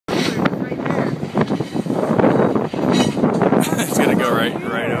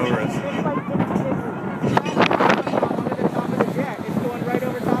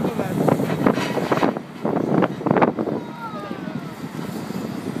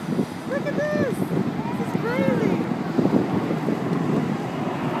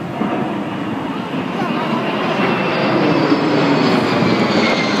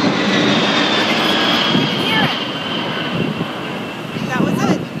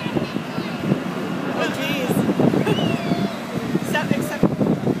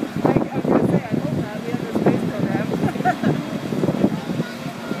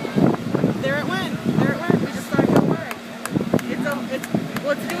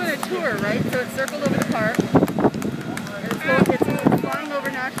doing a tour, right? So it's circled over the park. And it's flying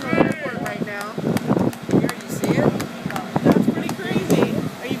over National Airport right now. Here, you see it? That's pretty crazy.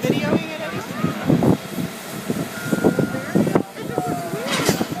 Are you videoing it?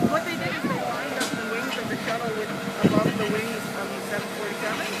 What they did is they lined up the wings of the shuttle with above the wings of the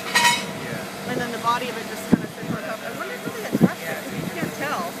 747. Yeah. And then the body of it just